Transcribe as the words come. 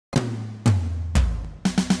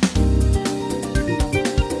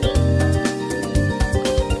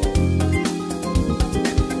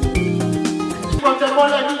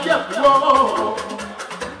mọ́lẹ̀ ní Ìjẹ̀bú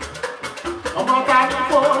ọmọ ta ní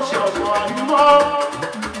kó ṣọ̀ṣọ̀ àyùmọ́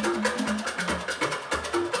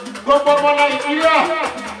gbogbo ọmọ Nàìjíríà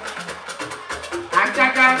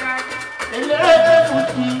àjàgà eléré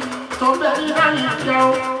fújì tó bẹ̀rẹ̀ láyé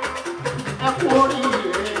jẹun ẹ kú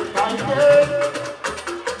oríire báyìí.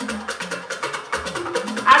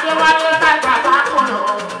 Adéwálé kájà bá kọ̀nà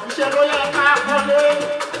ṣe ló yẹ ká kọ́lé.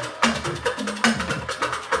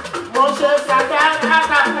 Mo ṣe sàdá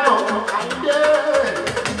kákàkọ̀ àyídé.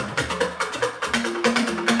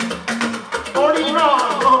 Orí náà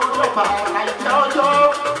ló lọ́pàá àìjẹ́ ọjọ́.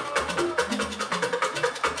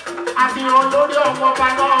 Àfihàn lórí ọmọ ọba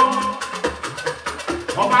náà.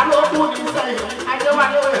 Ọba ló kú ní sẹ́yìn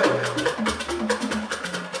Adéwálé.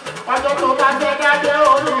 Ọjọ́ tó bá fẹ́ dájẹ́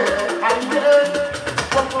orí ẹ̀ àyídé.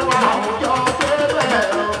 Gbogbo wa àwùjọ bẹ́ẹ̀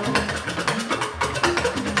o.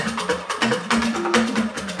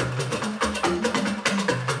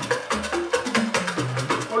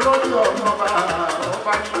 Olórí ọmọba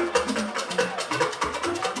ọba ni.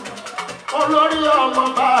 Olórí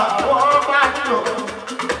ọmọba ọba ni o.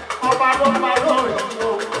 Ọba ló pa lórí o.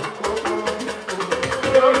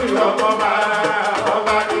 Olórí ọmọba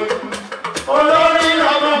ọba ni. Olórí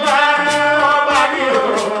ọmọba ọba ni o.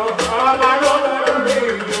 Ọba ló pa lórí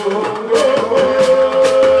o.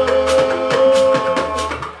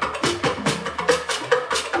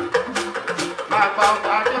 Bàbá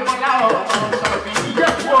ọba Adémọ́lá ọ̀sán sọ̀bì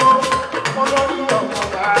Ìjẹ̀bú olórí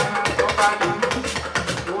ọmọba ọba ni.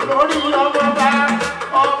 Olórí ọmọba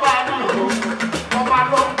ọba ni o. Ọba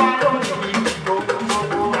ló pa lórí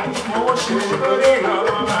gbogbo àìmọ̀wó ṣe. Olórí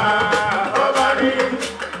ọmọba ọba ni.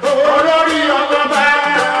 Olórí ọmọba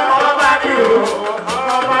ọba ni o.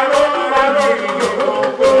 Ọba ló pa lórí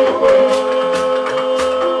gbogbo.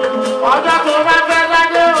 Ọjọ́ tó bá fẹ́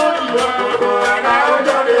lájẹ́ orí gbogbo ẹ̀dá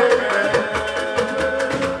ọjọ́ lè bẹ̀rẹ̀.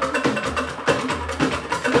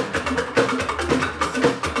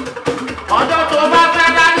 Ọjọ́ tó bá fẹ́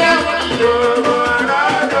lájẹ́ orí gbogbo ẹ̀dá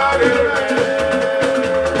ọjọ́ lè bẹ̀rẹ̀.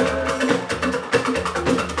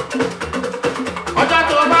 Ọjọ́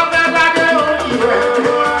tó bá fẹ́ lájẹ́ orí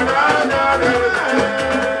gbogbo ẹ̀dá ọjọ́ lè bẹ̀rẹ̀.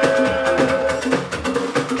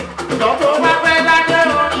 Ọjọ́ tó bá fẹ́ lájẹ́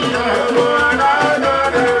orí gbogbo ẹ̀dá ọjọ́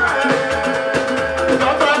lè bẹ̀rẹ̀.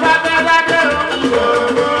 Ọjọ́ tó bá fẹ́ lájẹ́ orí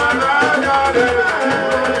gbogbo ẹ̀dá ọjọ́ lè bẹ̀rẹ̀.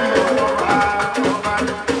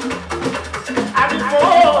 Àdìpọ̀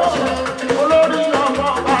ṣe olórí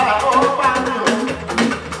ọmọba ọba ni o.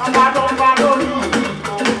 Ọba ló ń bá lórí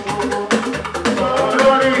gbogbo.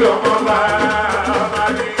 Olórí ọmọba ọba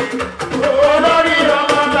ni. Olórí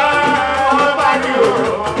ọmọba ọba ni o.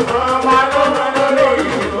 Ọba ló ń bá lórí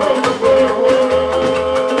gbogbo.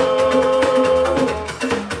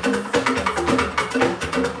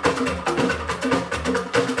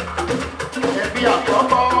 Ẹbí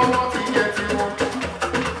àkọ́kọ́ wọn ti jẹ tiwọn.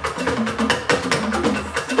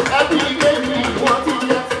 Ẹbí kejì wọn ti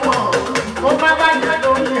jẹ tiwọn. Ó má bàjẹ́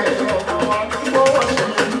lórí ẹ̀ ọmọ wa ní kówó ṣe.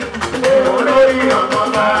 Olórí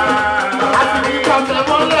ọmọba láti ní kọ́tẹ́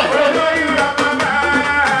mọ́lẹ̀. Olórí ọmọba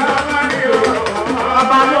ọba ni o.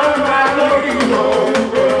 Ọba ló ń bá lórí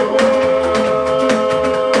gbogbo.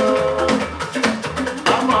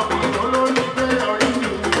 Ọmọ mi olórí pé orí mi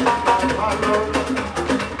ọba lọ.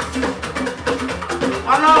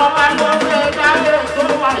 Ọlọ́ọ̀bá ló gbé dáyé tó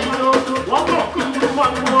wà yìí o. Wọ́n kọ̀ kí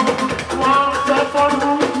wọ́n fẹ́ fọ́nú.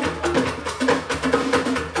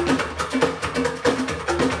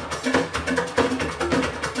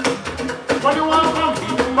 Wọ́n ní wọ́n kọ̀ kí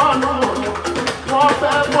mọ́nú. Wọ́n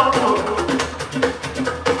fẹ́ fọ́nú.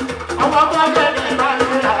 Àwọn gbọ́dọ̀ ní ìbáyé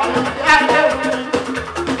àyè mi.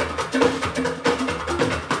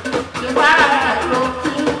 Ìbá ẹ̀ ló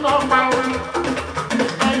fi ń lọ pa orí.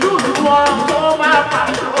 Ẹ̀lú wọn tó máa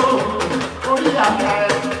pàṣọ orí àgbà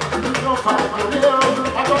ẹ̀ ló fà lórí o.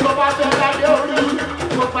 Ọjọ́ tó bá fẹ́ láyé orí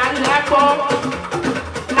kò parí lápọ̀.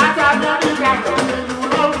 Látàrí onígbà lọ ìlú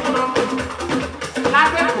lọ́rùn lọ.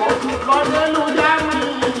 Látẹ̀kọ̀ lọ́dẹ ló dá mi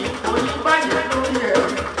kò ní bàjẹ́ lórí ẹ̀.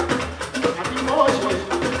 Àbí mo ṣe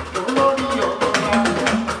olórí ọmọba.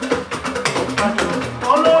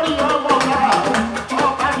 Olórí ọmọba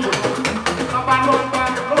ọba ni o. Ọba ló ń bá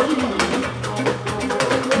lórí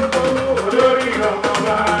olórí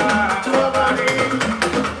ọmọba ọba ni.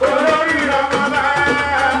 Olórí ọmọba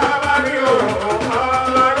ọba ni o. Ọba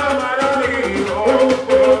ló ń bá lórí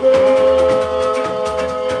gbogbo.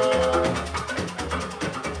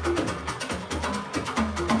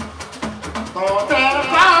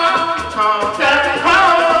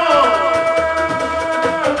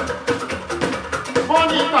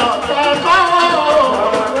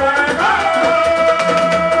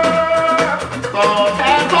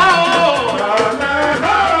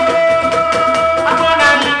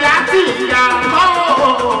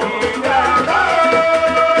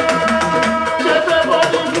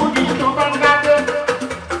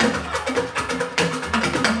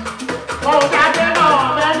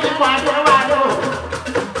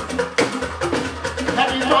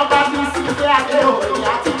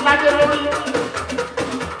 dé lórí.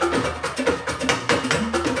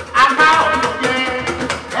 Apá ọ̀dọ̀ yẹ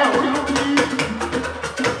ẹ ò rí wí.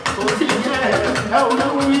 Kò sí yẹ ẹ ò rí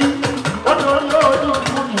wí. Ó ní orí ojú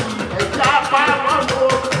fún mi. Ẹ̀jẹ̀ apá lọ́dọ̀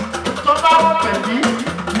tó bá wọ́n pẹ̀lú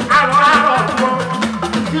àrọ̀ ọ̀gbọ́n.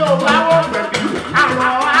 Tí o bá wọ́n pẹ̀lú àrọ̀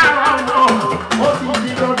ọ̀gbọ́n. Ó ti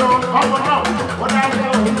di dandan ọmọ náà. Ó dájọ́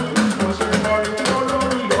òun. Mo ṣe lọrí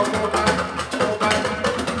olórí ọmọ bá ọba.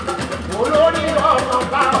 Olórí ọmọ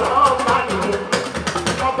bá ọba ni o.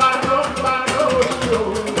 Ọba ló ń bá lórí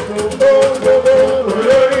òun.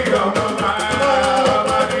 Olórí ọmọ bá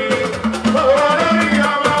ọba ni. Olórí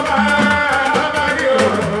ọmọ bá ọba ni o.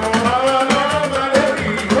 Ọlọ́ba lórí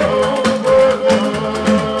òun gbogbo.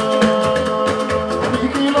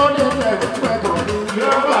 Kí ló dé pẹ̀lú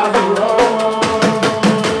yóò bá lò lọ́wọ́.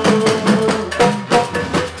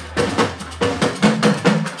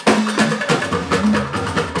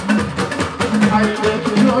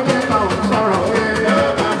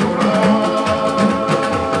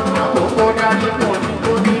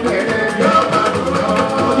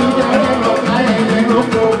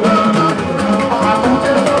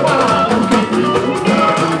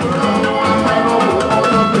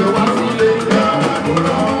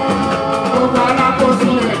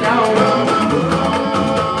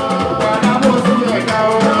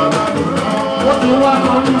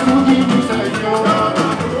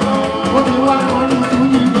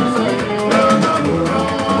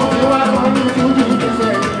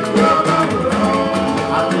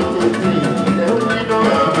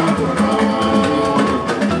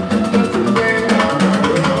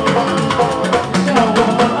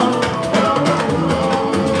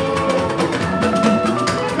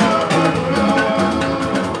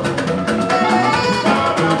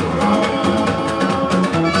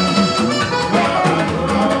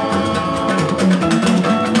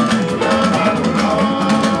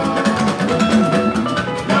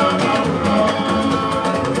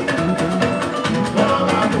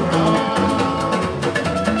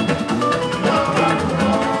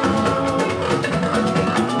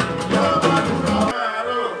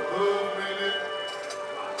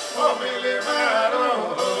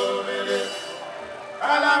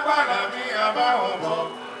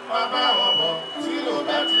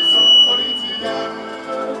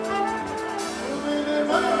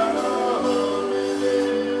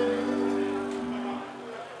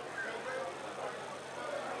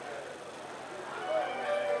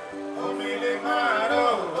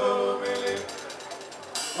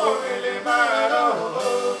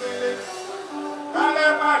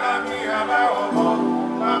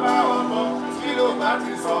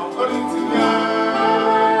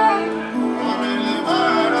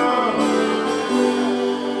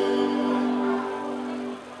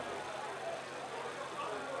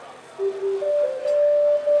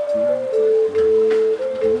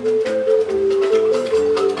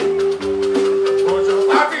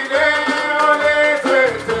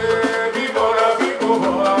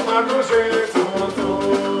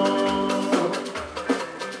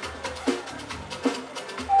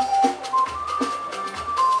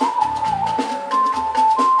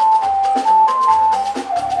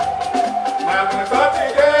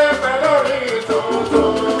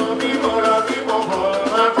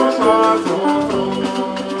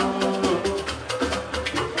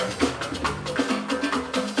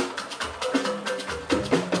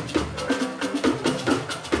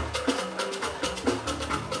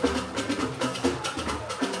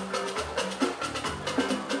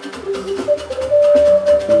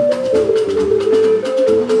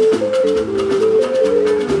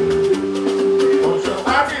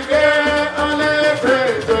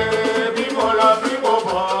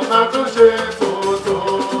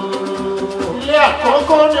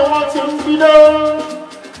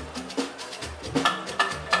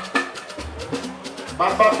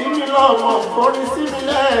 Bàbá bí mi lọ́mọ forí sí mi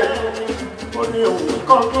lẹ́ẹ̀kú ó ní òun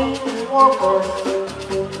kan bí wọ́n kọ́.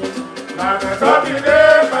 Lànà ti dé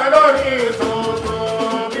pẹ̀lú ní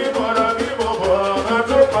tuntun bí mo lọ bí mo bọ̀ ọ̀gá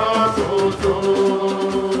tó kọ́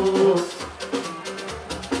tuntun.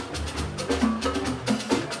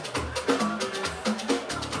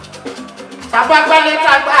 Tàbágbálẹ̀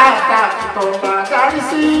tàgbà àtàkùtọ̀ máa darí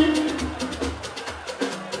sí.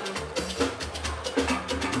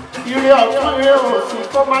 Ire ọ̀tún ire òsì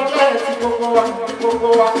kó máa jẹ́ ti gbogbo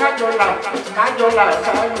wa kájọlà káyọ̀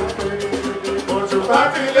péré. Òṣùpá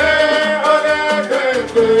ti lé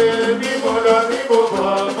ọlẹ́gbẹ̀gbẹ̀ bí mo lọ bí mo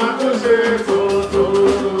bọ̀ máa tó ṣe tòótò.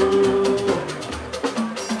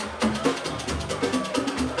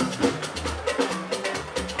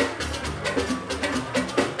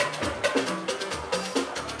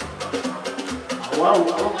 Àwa ò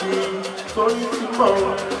mọ̀ bí torí ti mọ̀.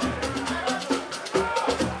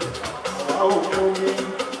 Àwa ò mọ̀ bí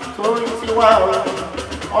torí ti wá o.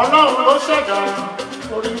 Ọlọ́run ló ṣẹ̀dá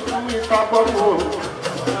torí fún mi ta gbọ́gbọ́.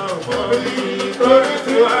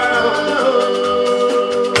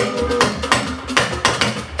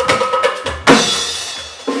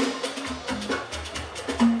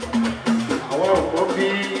 Àwa ò mọ̀ bí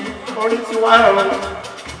torí ti wá o.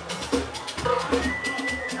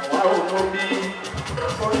 Àwa ò mọ̀ bí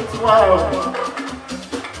torí ti wá o.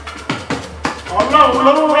 Ọlọ́run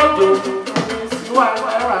ló rọ̀jò sí wa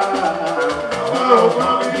lára. Àwọn ọmọ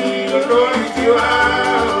mi lórí ti wá.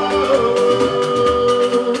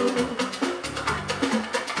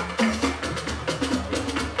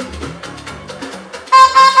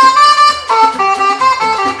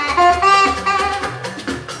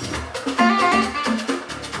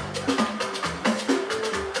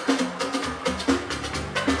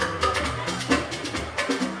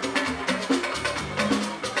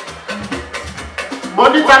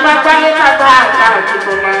 Bonita lágbáyé lágbára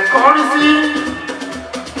àjùmọ̀ máa kọrí sí.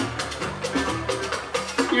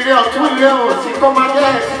 Ire ọ̀tún ilé òsì kó máa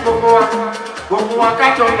jẹ́ gbogbo wa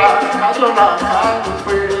kájọlá káàlù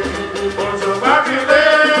pé. Òṣùpá ti lé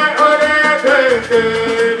ọdẹ tètè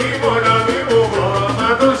ní mọ̀nà bí mo mọ̀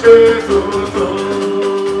máa tó ṣe tòótọ́.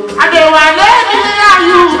 Adéwálé ní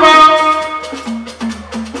Àyùbá.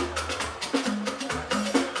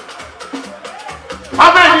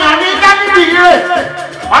 Ọbẹ̀ ènìyàn ní Dábìdì rẹ̀.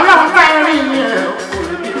 Ọlọ́run tá ẹ rí yẹn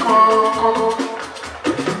òkùnrin ní kọ́kọ́.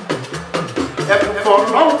 Ẹ̀bùn fọ̀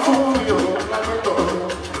lọ́wọ́ fún mi ò lágbẹ́tọ̀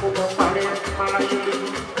mo mọ parí máráyé.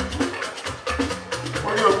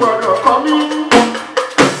 Orí ò gbọ́dọ̀ kọ́ mí.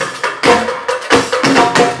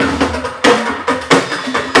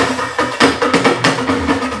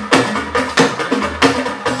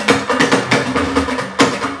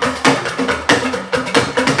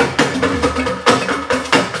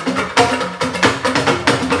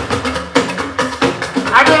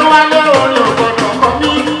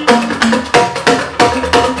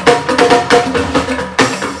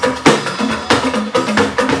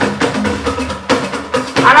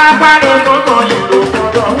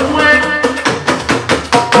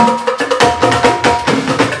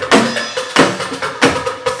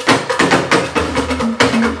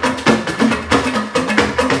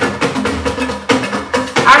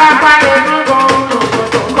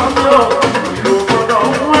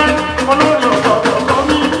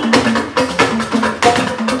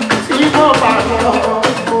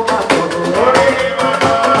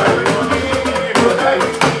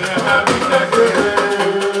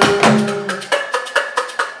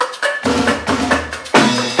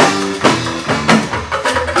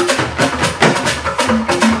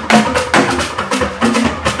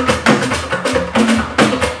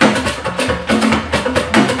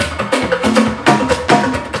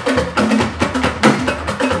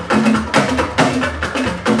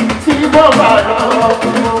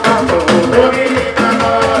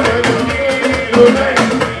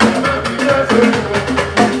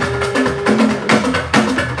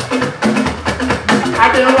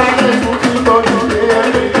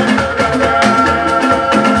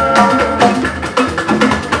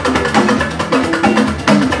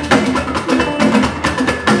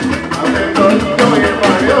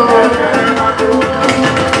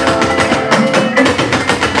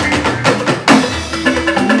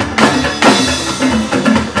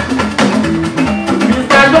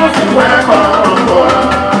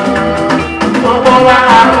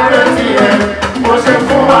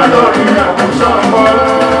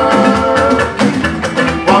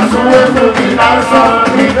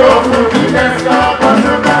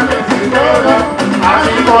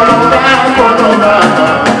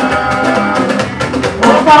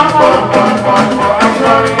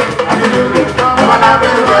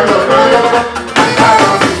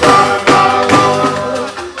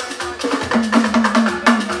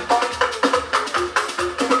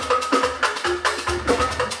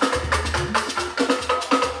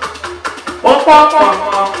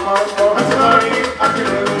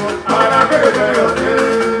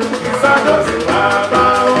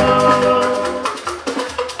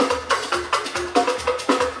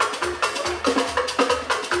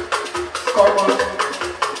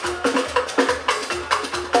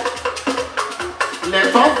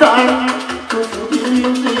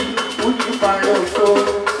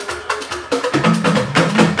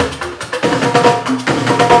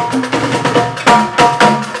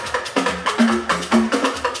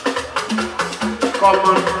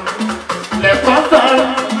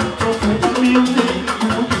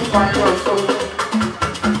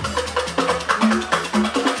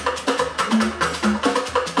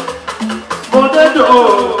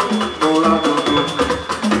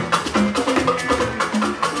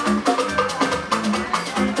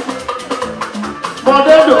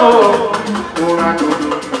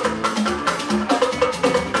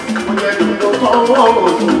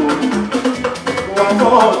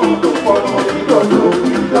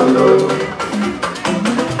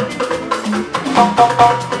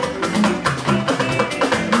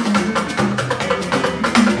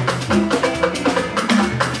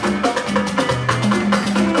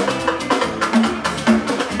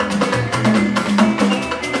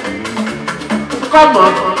 Come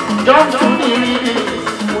on, jump to the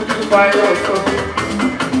release, put it by yourself.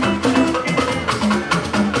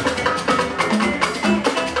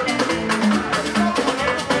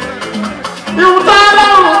 You tell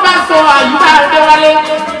them that's so you are the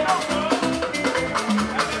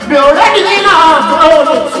be already in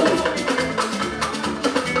our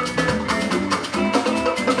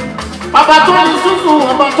Papa told you Susu,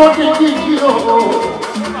 Papa told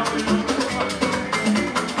you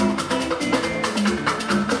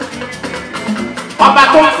Ọba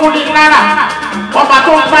tó ń fún ní náírà, ọba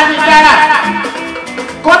tó ń bá ní náírà,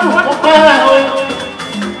 kọ́dù kó pẹ́ o.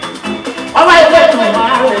 Ọba ilé ìgbìmọ̀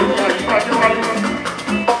máa ń rìn ní àyíkájú wáyé.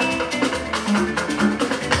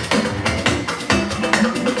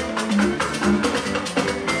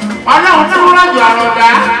 Ọlọ́run tí wọ́n rọ̀jò àrọ̀dá,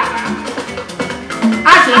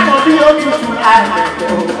 a sì mọ bí ó tutù láàrin ẹ̀kọ́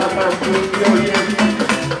ọba tó ń bí ó yẹ.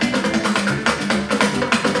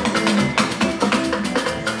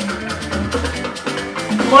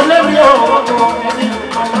 Mo lé mi ò wọ́pọ̀ ẹni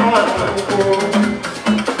ọmọ àgbò.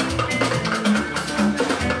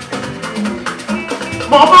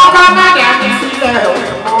 Mo bá bá mẹ́rin àti sílẹ̀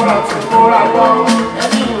òmùra tí mo rà lọ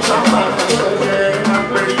ẹni ìsọ̀mà tó ṣe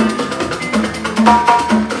àpèrí.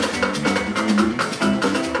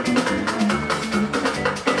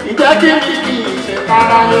 Ìjẹ́ kí mi kì í ṣe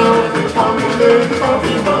kára yóò fi pọ́n mi lé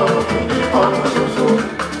ọ̀fìmọ̀ òfin ọ̀hún ṣoṣo.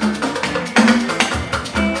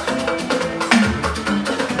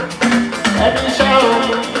 Ẹni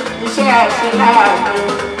iṣẹ́ àṣeláàbò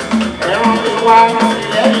ẹ̀rọ mi wá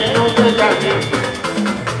lẹ́yìn ló gbé jáde.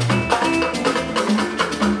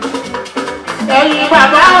 Ẹ̀yin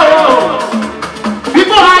bàbá o, bí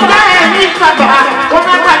mo máa dá ẹ̀yin bàbá ó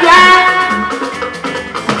má gbàjá.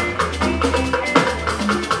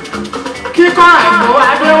 Kíkọ́ àgbo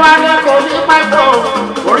Adéwálé kò ní pàtó,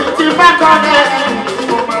 orí ti bá kọ́ lẹ́yìn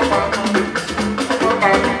tó má pàtó.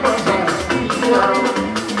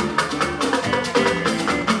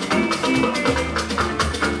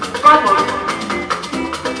 Come on,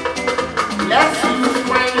 let's use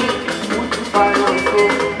money to buy your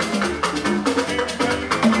soul.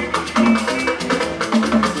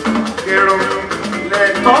 Girl,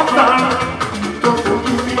 let's talk down to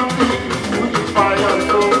forgive me, to buy your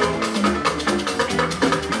soul.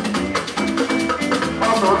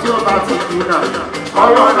 Ọ̀nà tí ó bá ti dùn náà,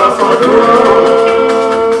 ọ̀rọ̀ ọ̀nà sọ̀dọ̀,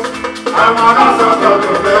 àwọn ọ̀nà sọ̀dọ̀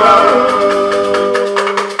tó fẹ́ wá.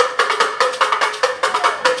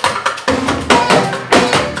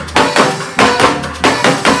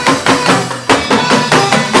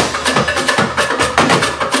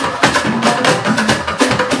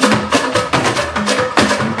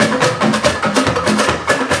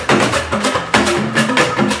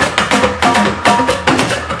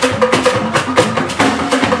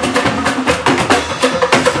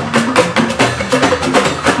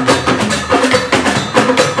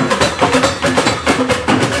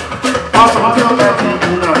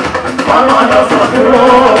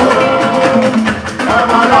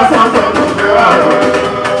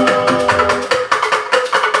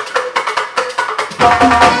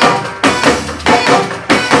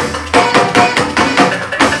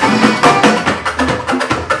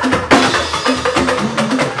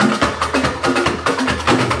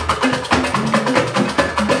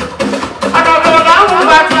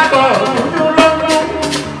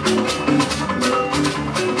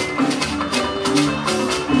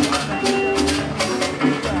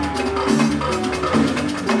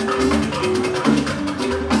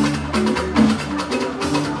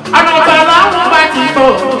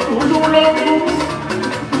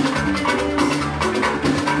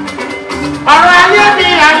 Ọ̀rọ̀ ayé mi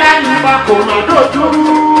aláìgbà kò má dojú.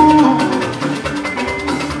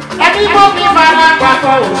 Ẹni tó fi fara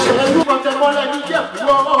gbàgbọ́ òṣèlú kọ́tẹ́mọ́lẹ́ ní Jẹ̀bú.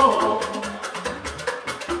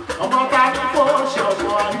 Ọmọ ta ni kò ṣe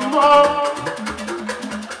ọ̀pọ̀ àyùmọ́.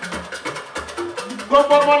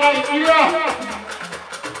 Gbogbo ọmọ Nàìjíríà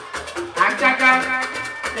àjàgà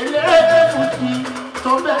eléèfùtì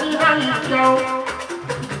tó bẹ̀rẹ̀ láyé jẹun.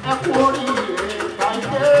 Ẹ kú oríire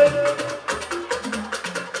báyìí.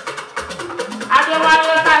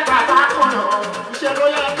 Adéwálé kájà bá kọ̀nà, iṣẹ́ ló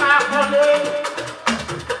yẹ ká kọ́lé.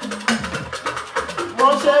 Mo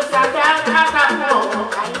ṣe fàdá kákàkọ̀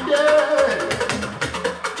àìdé.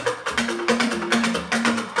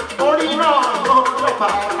 Orí náà ló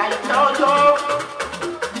lọ́pàá àìjẹ́ ọjọ́.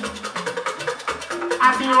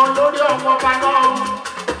 olórí ọmọ ọba náà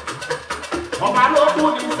ọba ló kú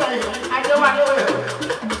ní sẹ́yìn Adéwálé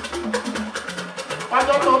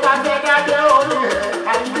ọjọ́ tó bá fẹ́ dájẹ́ orí ẹ̀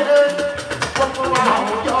àyíké gbogbo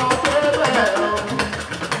àwùjọ pẹ́ẹ́bẹ́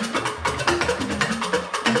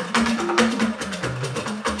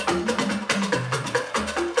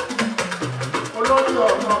olórí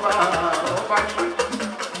ọmọ ọba ní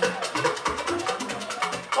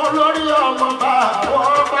olórí ọmọ ọba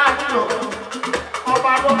ní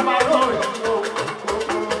ọba ló bá lórí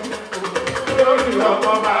olórí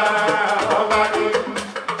ọmọ ọba ní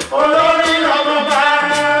olórí ọmọ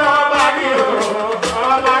ọba ní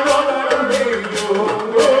ọba ló bá lórí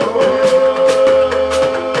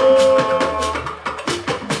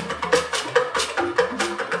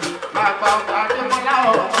bàbá ọba Adémọ́lá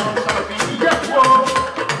ọ̀hún sọ̀bì ìyẹ́pọ̀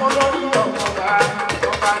olórí ọmọ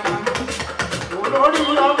ọba ní olórí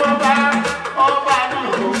ọmọ ọba ní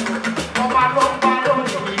ọba ló bá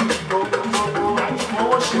lórí gbogbo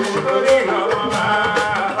àtìmọ́wọ́ ṣe olórí ọmọ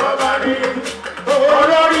ọba ní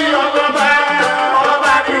olórí ọmọ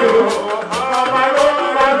ọba ní ọba ló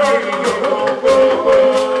bá lórí gbogbo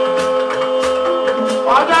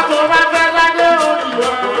ọjọ́ tó bá fẹ́ dájé orí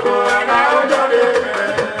gbogbo ẹ̀dá ọjọ́ lè fẹ́.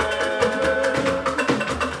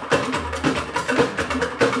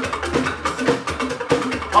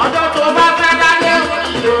 ọjọ́ tó bá fẹ́ dájé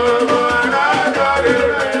orí gbogbo ẹ̀dá ọjọ́ lè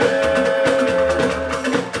fẹ́.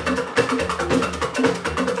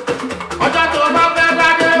 ọjọ́ tó bá fẹ́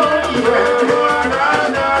dájé orí gbogbo ẹ̀dá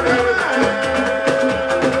ọjọ́ lè fẹ́.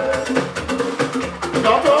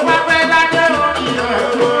 ọjọ́ tó bá fẹ́ dájé orí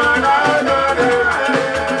gbogbo ẹ̀dá ọjọ́ lè fẹ́.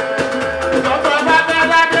 ọjọ́ tó bá fẹ́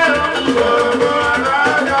dájé orí gbogbo ẹ̀dá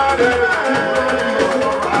ọjọ́ lè fẹ́.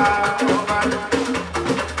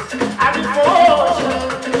 àdìpọ̀ ṣe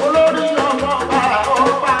olórí ọmọ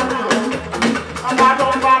ọba ní ọba ló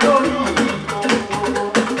bá lórí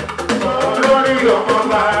olórí ọmọ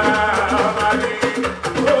ọba ní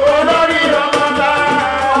olórí ọmọ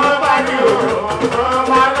ọba ní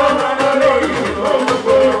ọba ló bá lórí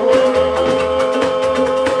gbogbo.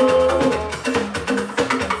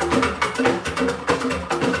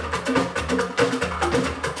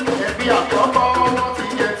 ẹbí àkọ́kọ́ wọn ti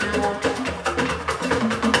jẹ tiwọn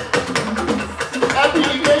ẹbí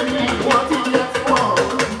kejì wọn ti jẹ tiwọn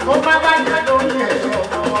ó bá bá jẹ lórí ẹ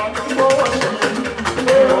ọmọ wa ní owó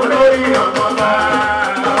ṣe olórí ọmọ ọba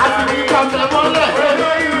láti ní kọsẹ̀ mọ́lẹ̀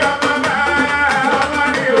olórí ọmọ ọba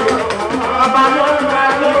ní ọba ló ń bá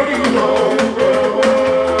lórí gbogbo.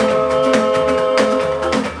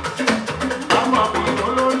 ọmọ mi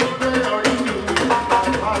olórí gbé orí mi bàbá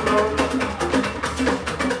lọ.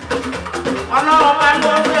 ọlọ́ọ̀bá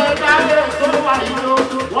ló gbé dáyé tó wà ìlú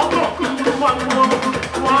wọ́n kọ̀ kí wọ́n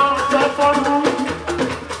fẹ́ fọ́nrú.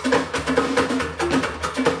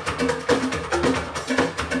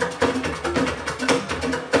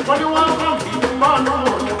 wọ́n ní wọ́n kọ̀ kí mọ́nú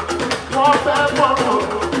wọ́n fẹ́ fọ́nrú.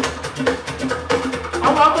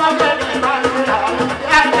 ọmọ tó jẹ́ ní ìbáṣe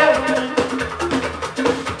àyè mi.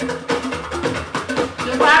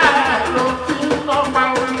 ìgbà ẹ̀ ló ti ń lọ pa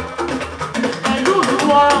orí. ẹ̀lú ìlú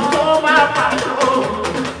wọn tó máa pàṣẹ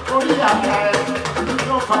orí àgbà ẹ̀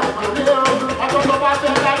ló fà ìdílé ọjọ́ tó bá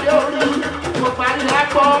fẹ́ dáadé orí kò parí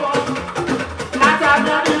ẹ̀kọ́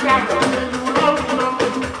látàgbé nígbà tó ṣe lù lọ́rùn lọ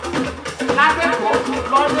látẹ̀kọ́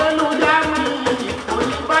lọ́dẹ́lú yáwí kò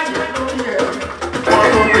ní bàjẹ́ lórí ẹ̀. wọ́n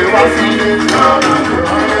tó pè wá sí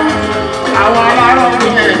àwọn alárọ̀ mi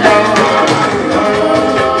yẹn dá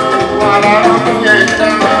àwọn alárọ̀ mi yẹn dá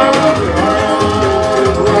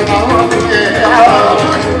àwọn mi yẹn dá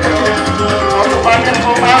ọkùnrin bá ní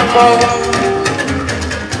kó máa ń bọ̀.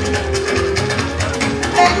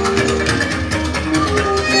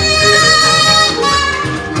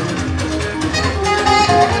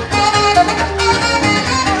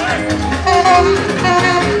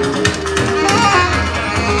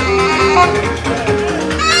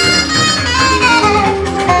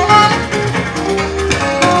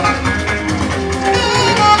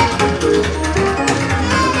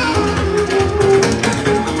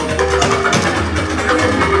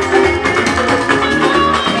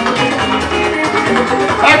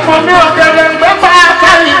 Ní ọ̀gẹ̀dẹ̀ ń gbé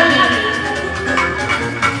fàákàrí.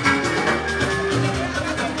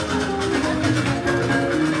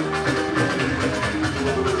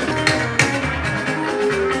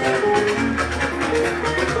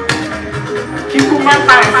 Kíkú máa ń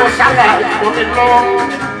pa ẹ̀fọ́ sálà ìfọ́ni lọ́wọ́.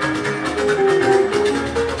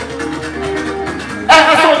 Ẹ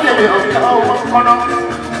ẹ sọ́jà ọ̀gá ọmọ kọ́nà.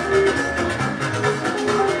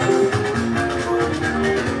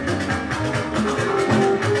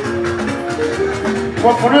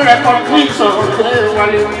 Mo fún rẹ̀ kan fún ìṣòro tó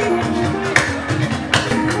wálé.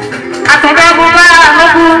 àtọ̀dá mo bá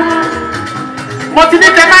lógún mo ti ní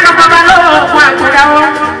kẹfà náà bàbá lóògùn àgbẹ̀dáwọ́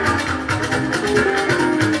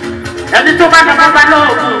ẹni tó bá náà bàbá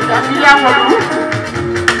lóògùn tàbí àwọn olú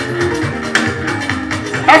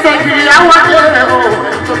ẹsẹ̀ ìyàwó dé o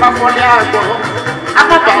ẹni tó bá fọlé àgbọ̀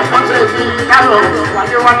akọ́bà ọ̀fọ́sẹ̀ fi kálọ̀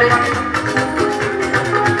wálé.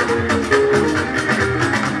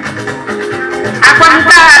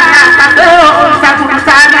 Agbọ̀nta ní àtàdé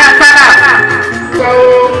òǹtàkùnta ní àtàrà.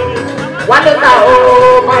 Wálé ta ó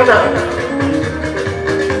mọ̀nà.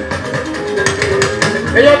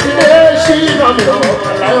 Èyàn ti lé sí ìrọ̀lẹ́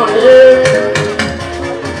ọ̀láyọ̀ lé.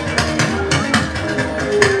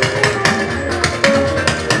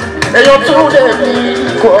 Èyàn tún lè ní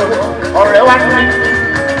ikọ̀ ọ̀rẹ́ wá ní.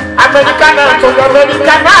 Amẹ́ríkà náà tó lọ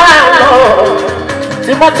Amẹ́ríkà náà lọ.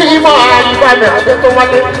 Tímọ́tímọ́ àyíbalẹ̀ àdé tó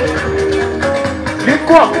wálé.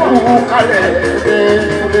 Liko aku kale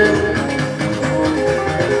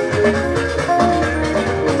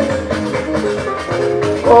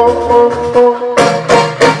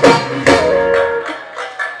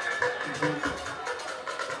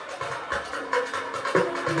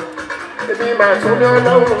Ebi ma tún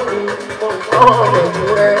lọ́wọ́ mi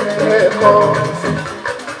ẹ̀kọ́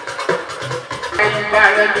Ẹ̀yìnbá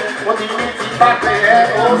rẹ̀ ni mo ti ní ti bá tẹ̀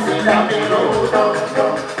ó sì dá mi lọ́wọ́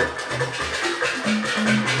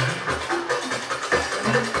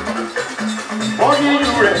Only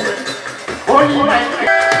you rest, only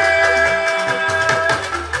my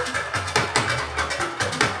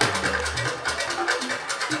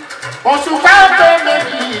Òṣùpá tó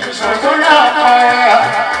méjì ìṣàkóyà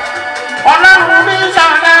Ọlọ́run ní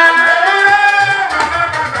ṣàdá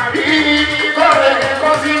ìkórè kó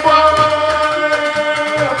sí bọ́.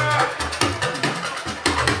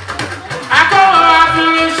 Akọ́wọ́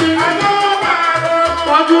àfihàn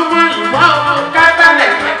ojúmọ́ ìwọ́ kábàlẹ̀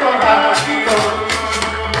kẹ́kọ̀ọ́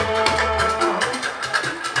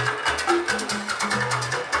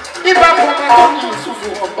Ibà kọ́kọ́ tó ní ìṣòfò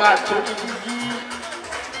ọba tó ní yí.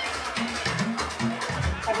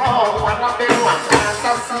 Ọlọ́run alábẹ́rù àti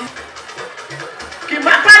àṣàṣì. Kì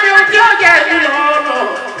máa pàdé ojú ọjà ìlú ọ̀nà.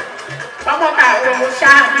 Ọmọ kàrò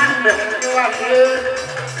ṣáàbì mẹ́rin wà lé.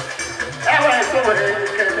 Ẹ̀wẹ̀ tó rẹ̀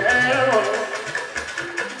kẹ̀lẹ́ ẹ̀rọ.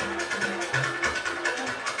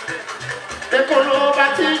 Èkó ló bá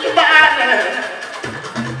ti yíbá rẹ̀.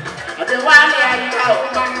 Àdéwálé àyíká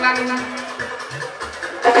ọ̀gbọ́n ńlá.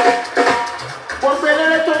 Gbogbo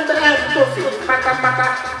eléré tó ń bẹ́ẹ̀ tó fi pátápátá.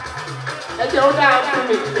 Ẹjẹ́ ó dáa fún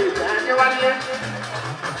mi lè Adéwálé.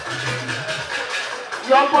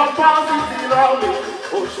 Yọ̀bọ̀ bọ́ọ̀sì ti rọ̀lù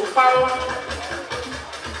Òṣùpá ó.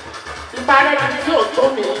 Ìbárẹ̀ ni tí ò tó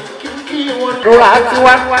mi kí wọ́n lọ́ra ti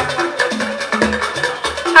wá.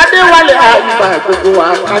 Adéwálé àyùbá gbogbo wa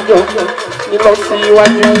kájọ ní lọ sí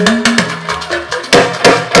iwájú.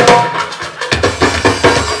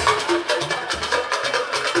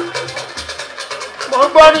 Mo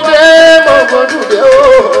gbọ́dúdé o.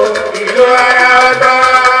 Ìlú ara ọ̀dọ́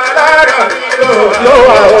lọ́dọ̀ mi ló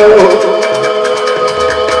wà o.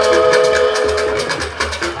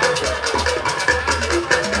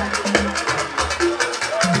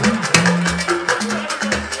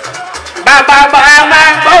 Bàbá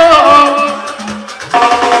máa gbọ́.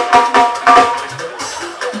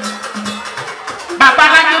 Bàbá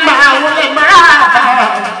lájú máa wọlé máa.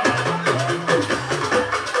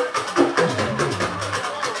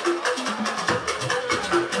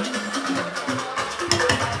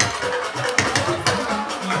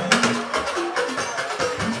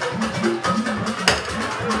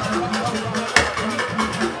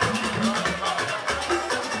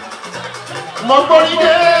 Mo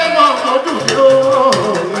gbórídé mo gbódùdé o.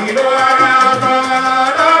 Ìlú ara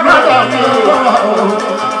lọ́dọ̀ mi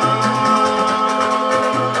o.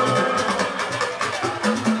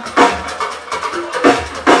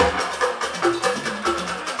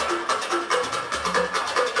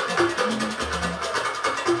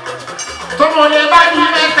 Tọ́mọ lè bá ní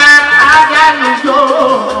mẹ́ta àdánù jọ.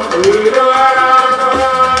 Ìlú ara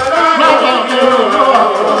lọ́dọ̀ mi o.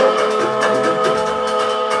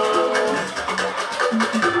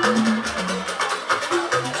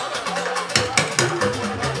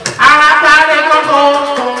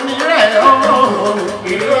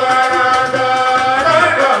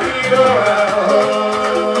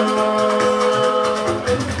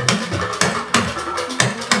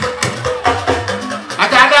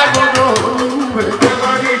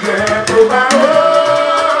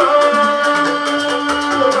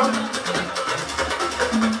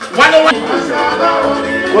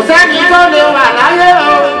 Kò sẹ́ni tó lè wà láyé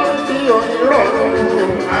o tí onírọ̀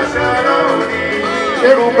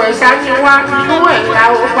erùpẹ̀ ṣáájú wá inú ẹ̀ka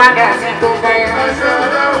ó padà sí tó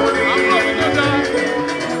bẹ́ẹ̀.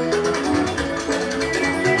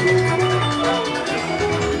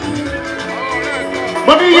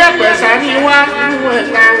 mo ní yẹ̀pẹ̀ sani wá nínú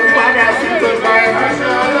ẹ̀ka padà sí gbẹ̀gbẹ̀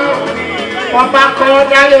wọ́n bá kọ́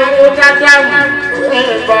dáyé owó dáadáa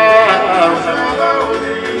ẹ̀bà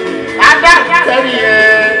adáàtẹ̀rì ẹ̀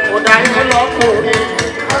ọ̀dà yẹn lọ́kùnrin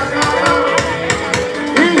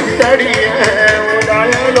ìtẹ̀rì ẹ̀ ọ̀dà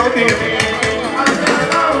yẹn lọ́bìnrin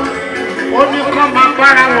ó ní kọ́ máa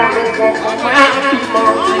bára wọn lò pọ̀ kọ́ máa bímọ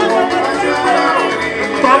tiwọn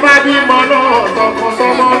tọ́ bá bímọ náà tọkọ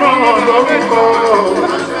sọmọ náà lórúkọ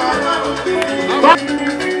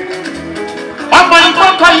ọmọ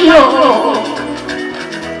ìkọ́kọ́ yìí ó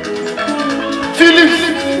Philip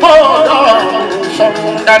bọ́ọ̀dọ̀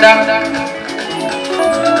sọ̀rọ̀ dáadáa.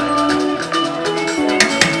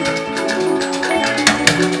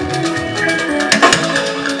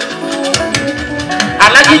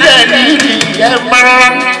 Alájídé ní ìyẹ́ mara.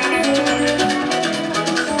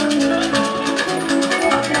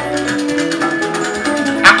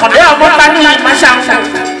 Àkàndé ọmọ bá ní ìmáṣáṣá.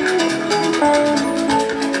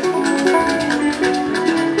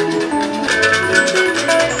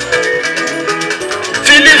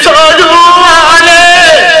 Philip Oluwole.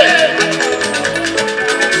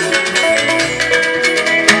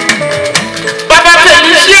 Bàbá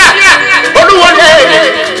Felicia Oluwole.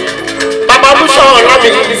 Bàbá Musa Ọlámi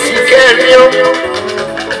sí kẹrin o.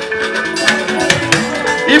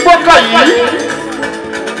 Ìgbọ́kọ̀ yìí.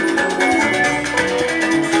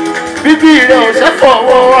 Bíbí rẹ̀ ò sẹ́fọ̀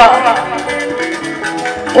wọ́ wa.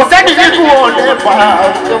 Kò sẹ́ni nínú ọ̀lẹ́ bá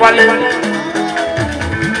ọ̀sẹ̀ wálé.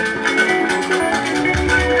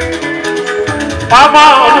 Ọmọ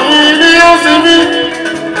òní ni ó sì mí.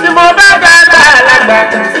 Tí mo bá bàbá àlágbà,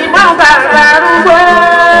 tí mo bá arúgbó.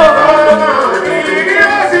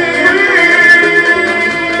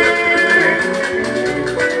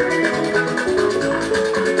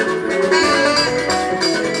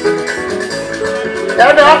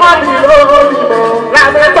 Ẹ̀dọ̀ ọmọ mi lórí mọ̀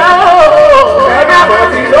làbẹ́tọ́. Ẹ̀dọ̀ ọmọ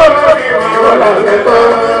mi lórí mọ̀ làbẹ́tọ́.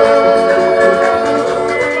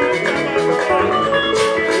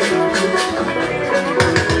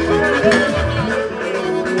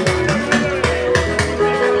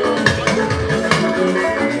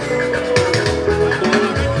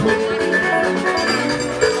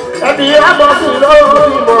 Ẹ̀dì ọmọ mi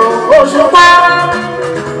lórí mọ̀ Òṣùpá.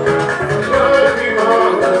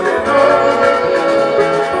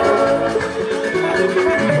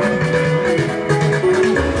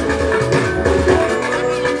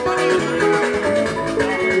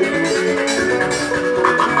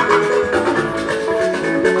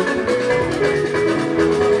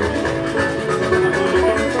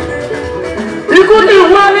 Ikú ni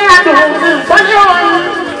wọ́n ní àdùn ìfọ́yọ́.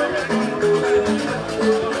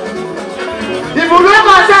 Ìbùdó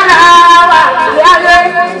kan sára wà láyé.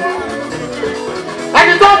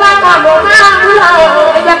 Ẹni tó bá mọ̀ ló máa ń lọ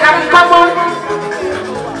ẹ̀jẹ̀ kàrí kọ́mọ́.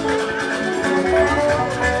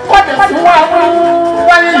 Ó ti sí wọn fún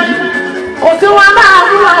wáyé yìí. Kò sí wọn máa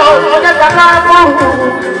ń lọ ẹ̀jẹ̀ kàrí kọ́mọ́.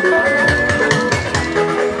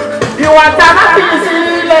 Ìwà tàbá fi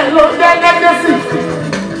sílẹ̀ ló jẹ́ lẹ́gẹ́sì.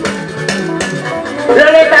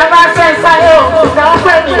 Lele tàbá ṣe sáyé òkú náà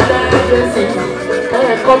pè ní lẹ́gẹ́sì.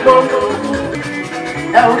 Kọ́mọ́.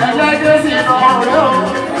 Ẹ̀rù lẹ́gẹ́sì náà rẹ̀ o.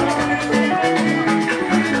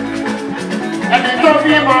 Ẹni tó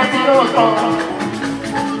bímọ tí ó tọ̀.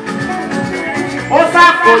 Ó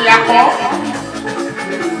sàkóyàkọ́.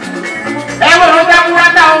 Ẹ̀rọ ló dákú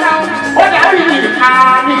wáta o. Ó dàbí ìka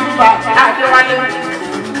ní bàbá Adéwálé.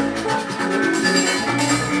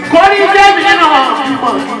 Kórí Débì náà bímọ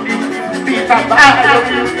bí bàbá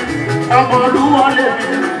Abayomi. Ọmọ Oluwole.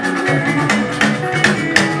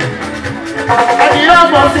 Ẹni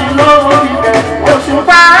ọmọ sí lórí mọ̀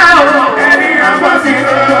Òṣùpá o. Ẹni ọmọ sí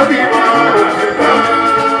lórí mọ̀ Òṣùpá.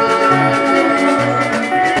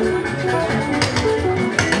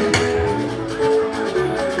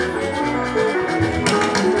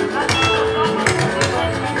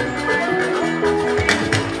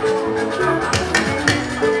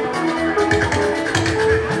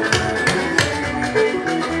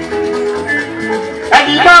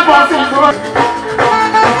 Ẹni ọmọ sí lórí.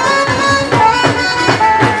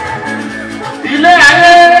 Ilé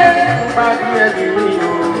ayé bá di ẹni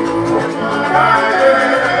o.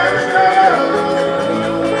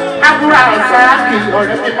 Àbúrò Sàrákì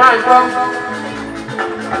ọ̀rẹ́ mi máa gbọ́.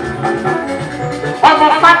 Ọmọ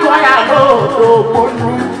pátó ayà lóòótọ́ òpónú.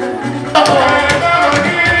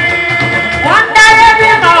 Wọ́n dáyé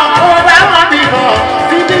bímọ, ó bá wọn bímọ.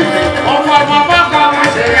 Bíbí ọmọ mọ́kàn wọ́n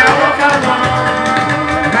ṣe ìyàwó kan mọ́.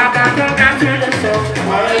 Bàbá tó ká tún lè sọ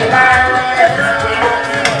ọ̀rẹ́ láàárọ̀.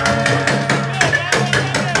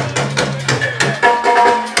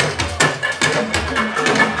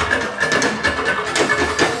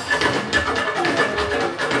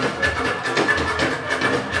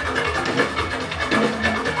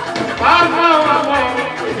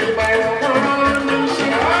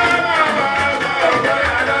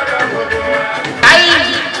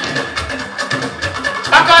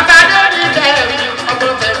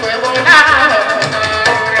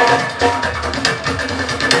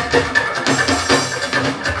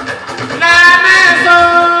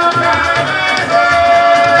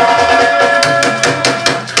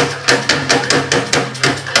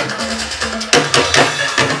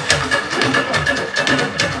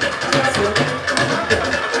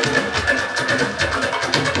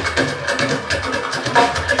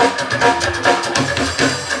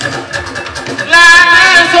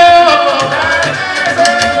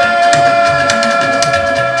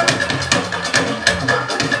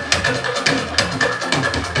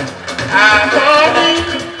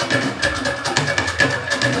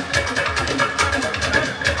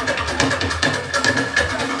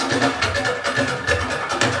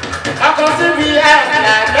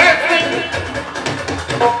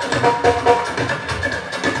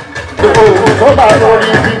 Ọba lórí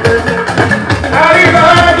gbígbé. Àríwá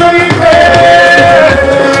lórí gbé.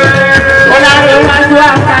 Ọlọ́run wájú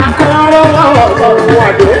àkàkọ́rọ́ ọ̀gbọ̀n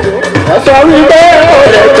àdó. Ọ̀sọ̀ wípé ó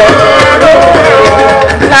lè tọ́.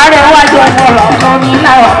 Lára wájú ọmọ ọ̀kan ní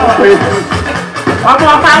láwà pé.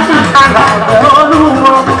 Ọmọ bá sì kàlà ọ̀rẹ́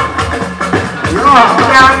olúwo. Ìran àti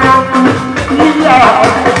àwọn nílé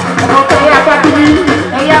ọmọ tó yá bá bí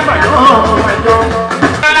ẹyá pẹ̀lú ọmọ ẹ̀jọ́.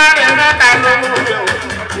 Ọlọ́run mẹ́ta ló mú mi ò.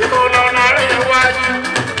 Ìkọlọ́nà rẹ̀ wájú.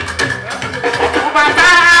 Ọ̀túnba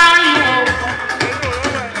táyìwò.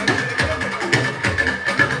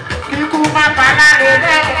 Kíkú má pa láre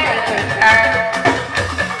bẹ́ẹ̀.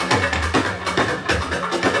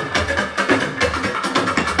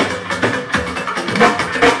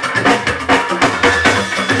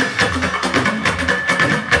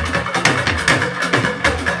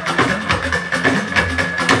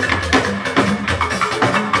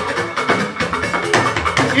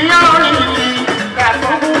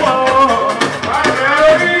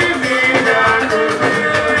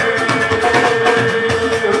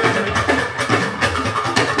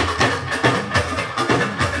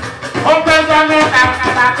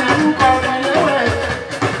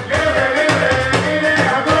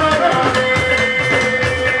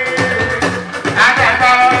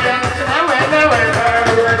 Abayomi,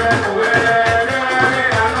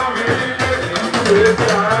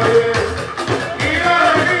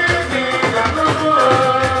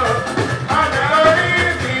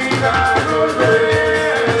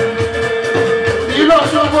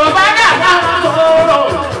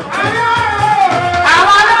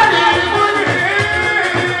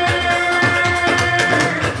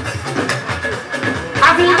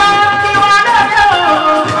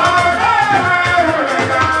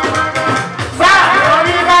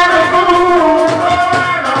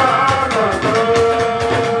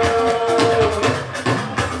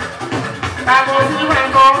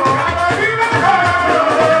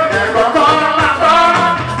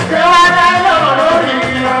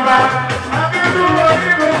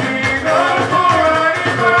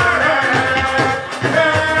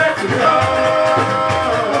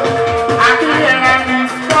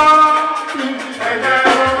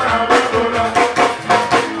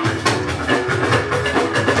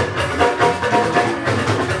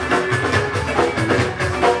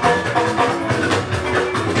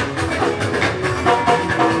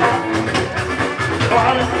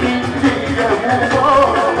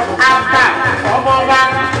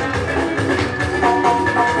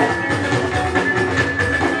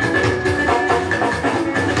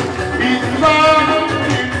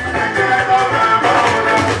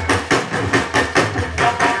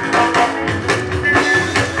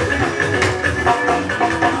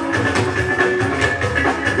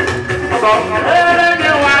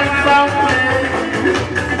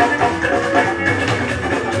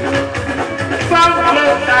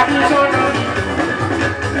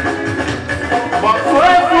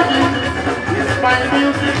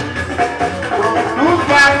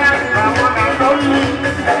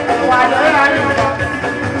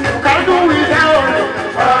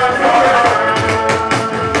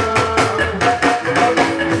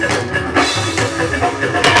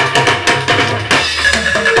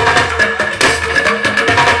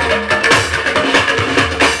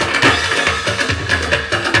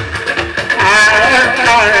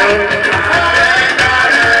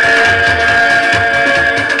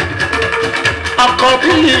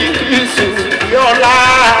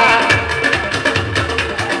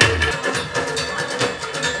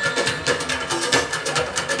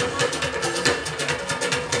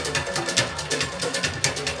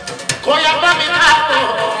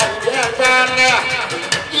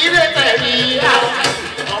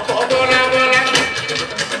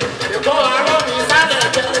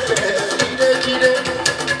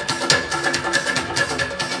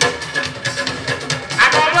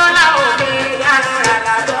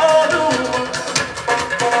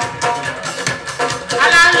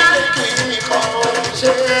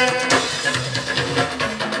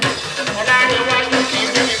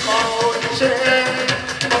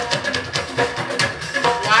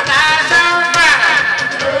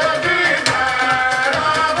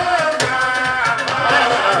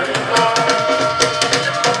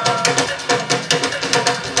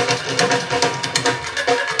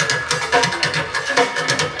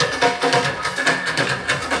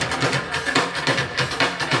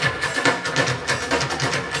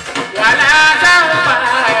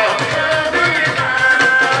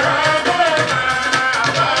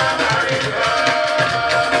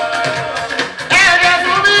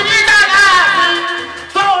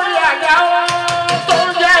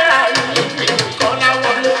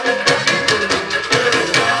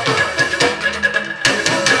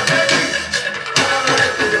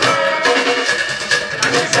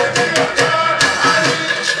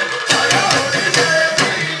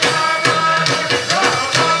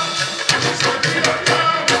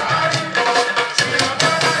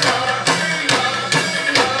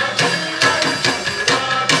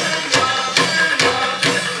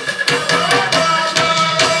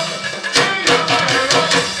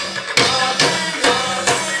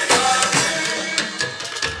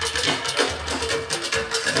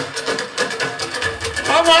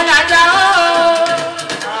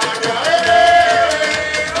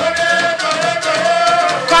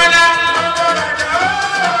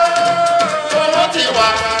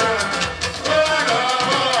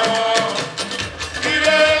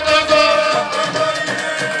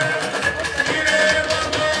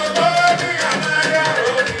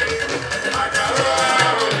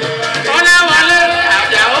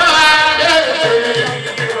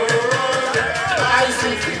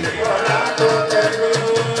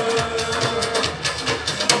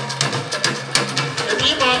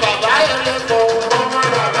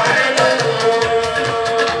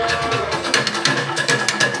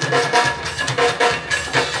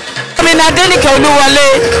 Adenike Oluwole.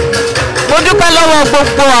 Mo dúpẹ́ lọ́wọ́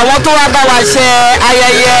gbogbo àwọn tó wá bá wa ṣe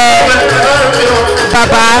ayẹyẹ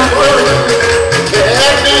bàbá.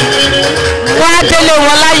 Wọ́n á délé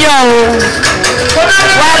wọn láyọ̀ o.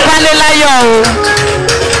 Wọ́n á gbálé láyọ̀ o.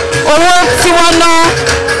 Owó tí wọ́n ná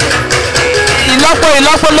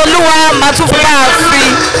ìlọ́po lolúwa máa tún bá a fi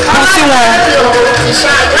kún sí wọn.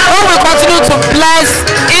 God will continue to bless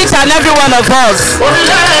each and every one of us.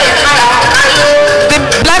 The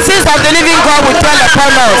blessings of the living God will dwell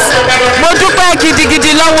upon us. Mo dúpẹ́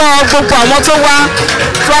gidigidi lọ́wọ́ gbogbo àwọn tó wá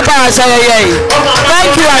bá wa ṣayẹyẹ yìí.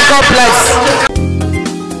 Thank you and God bless.